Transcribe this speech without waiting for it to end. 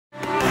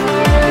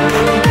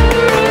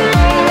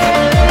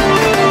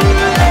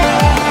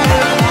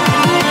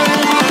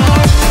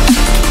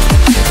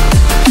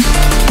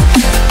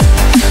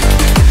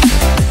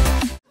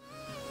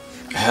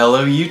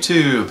Hello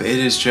YouTube, it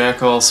is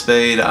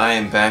Jackofallspade. I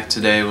am back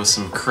today with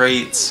some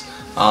crates.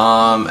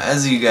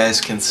 As you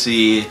guys can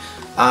see,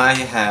 I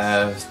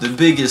have the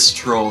biggest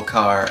troll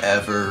car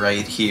ever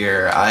right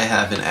here. I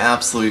have an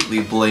absolutely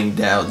blinged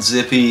out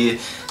Zippy,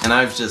 and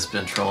I've just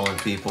been trolling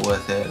people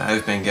with it.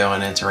 I've been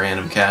going into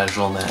random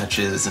casual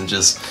matches and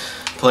just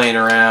playing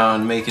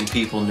around, making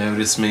people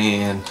notice me,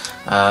 and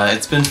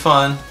it's been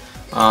fun.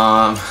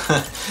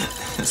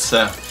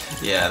 So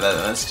yeah,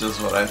 that's just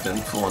what I've been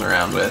fooling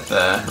around with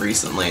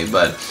recently,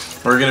 but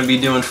we're going to be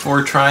doing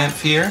 4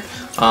 Triumph here.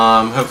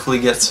 Hopefully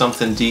get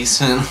something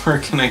decent. We're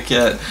going to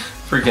get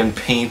freaking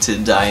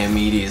painted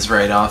Diomedes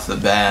right off the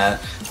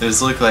bat.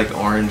 Those look like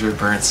orange or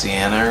burnt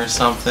sienna or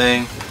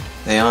something.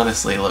 They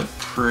honestly look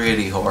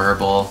pretty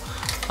horrible.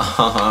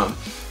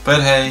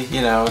 But hey, you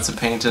know, it's a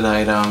painted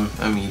item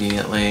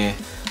immediately.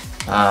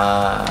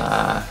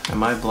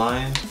 Am I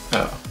blind?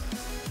 Oh,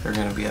 they're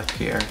going to be up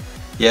here.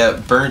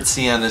 Yeah, burnt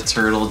sienna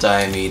turtle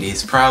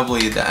Diomedes.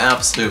 Probably the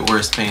absolute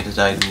worst painted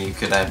item you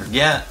could ever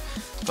get,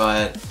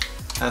 but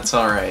that's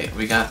alright.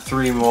 We got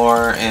 3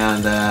 more,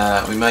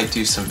 and we might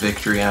do some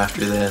victory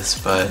after this,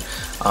 but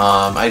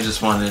I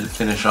just wanted to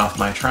finish off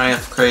my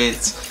Triumph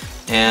crates,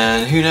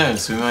 and who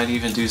knows, we might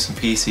even do some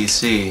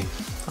PCC.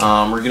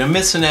 We're gonna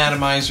miss an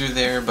atomizer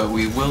there, but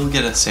we will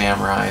get a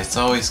samurai. It's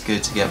always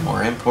good to get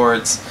more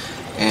imports,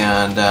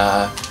 and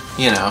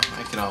you know,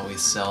 I can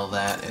always sell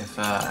that if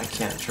I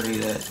can't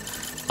trade it.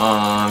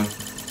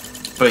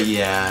 But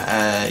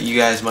yeah, you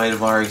guys might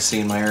have already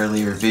seen my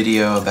earlier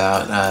video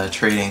about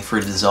trading for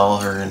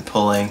Dissolver and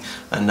pulling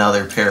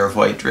another pair of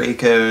white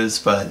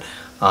Dracos, but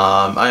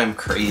I am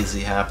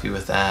crazy happy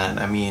with that.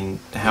 I mean,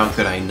 how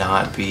could I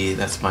not be?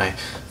 That's my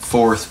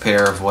 4th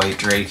pair of white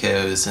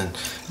Dracos, and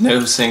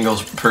no single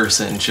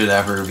person should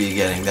ever be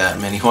getting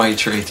that many white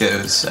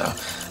Dracos, so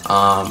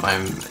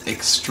I'm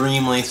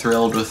extremely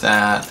thrilled with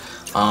that.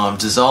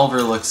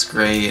 Dissolver looks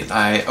great.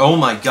 Oh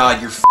my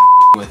god, you're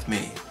f***ing with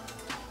me.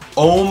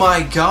 Oh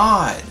my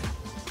god!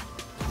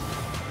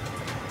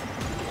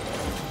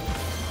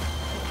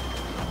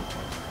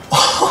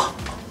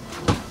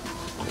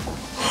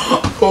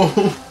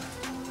 Oh.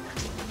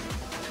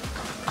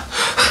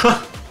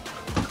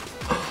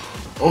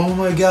 Oh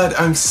my god,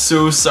 I'm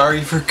so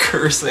sorry for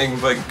cursing,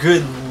 but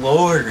good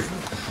lord.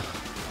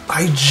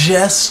 I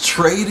just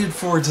traded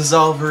for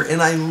Dissolver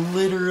and I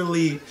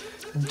literally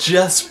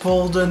just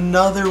pulled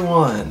another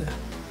one.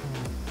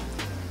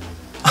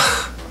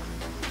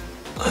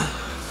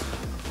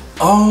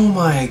 Oh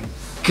my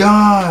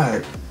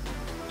god!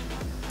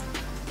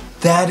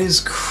 That is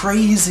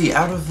crazy,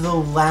 out of the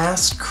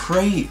last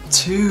crate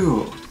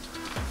too!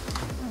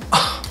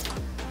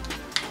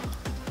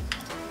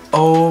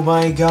 Oh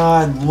my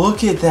god,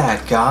 look at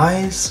that,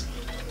 guys!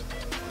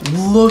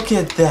 Look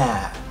at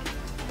that!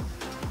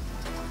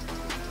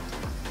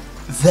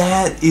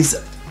 That is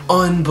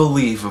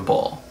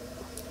unbelievable.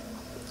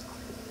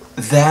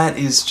 That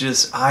is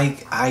just,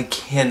 I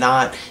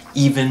cannot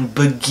even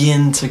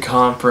begin to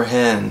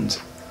comprehend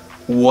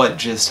what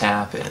just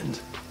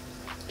happened.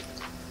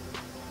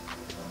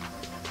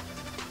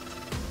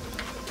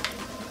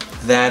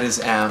 That is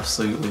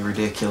absolutely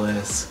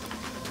ridiculous.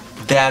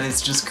 That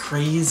is just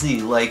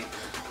crazy. Like,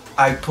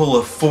 I pull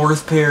a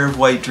 4th pair of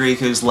white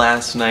Dracos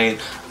last night.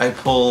 I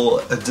pull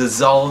a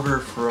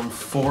Dissolver from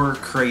 4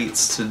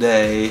 crates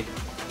today.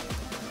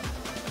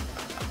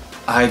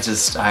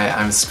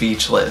 I'm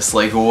speechless.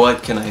 Like,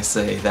 what can I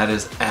say? That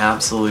is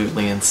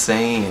absolutely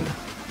insane.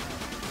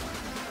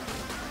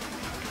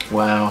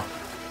 Wow.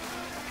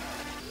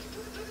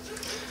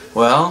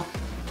 Well,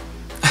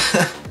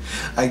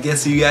 I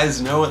guess you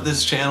guys know what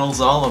this channel's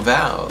all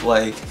about.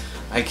 Like,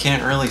 I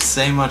can't really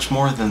say much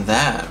more than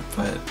that,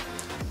 but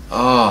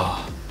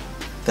oh,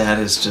 that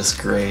is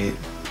just great.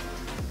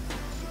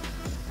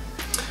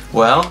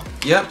 Well,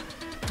 yep,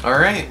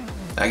 alright.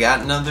 I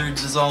got another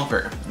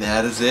Dissolver.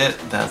 That is it.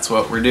 That's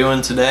what we're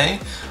doing today.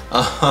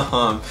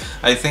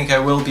 I think I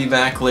will be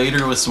back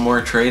later with some more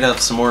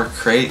trade-ups, some more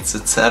crates,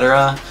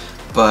 etc.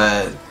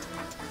 But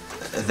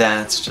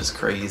that's just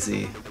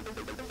crazy.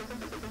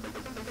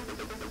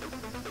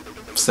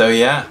 So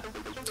yeah,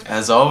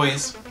 as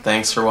always,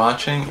 thanks for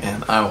watching,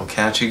 and I will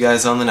catch you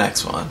guys on the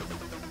next one.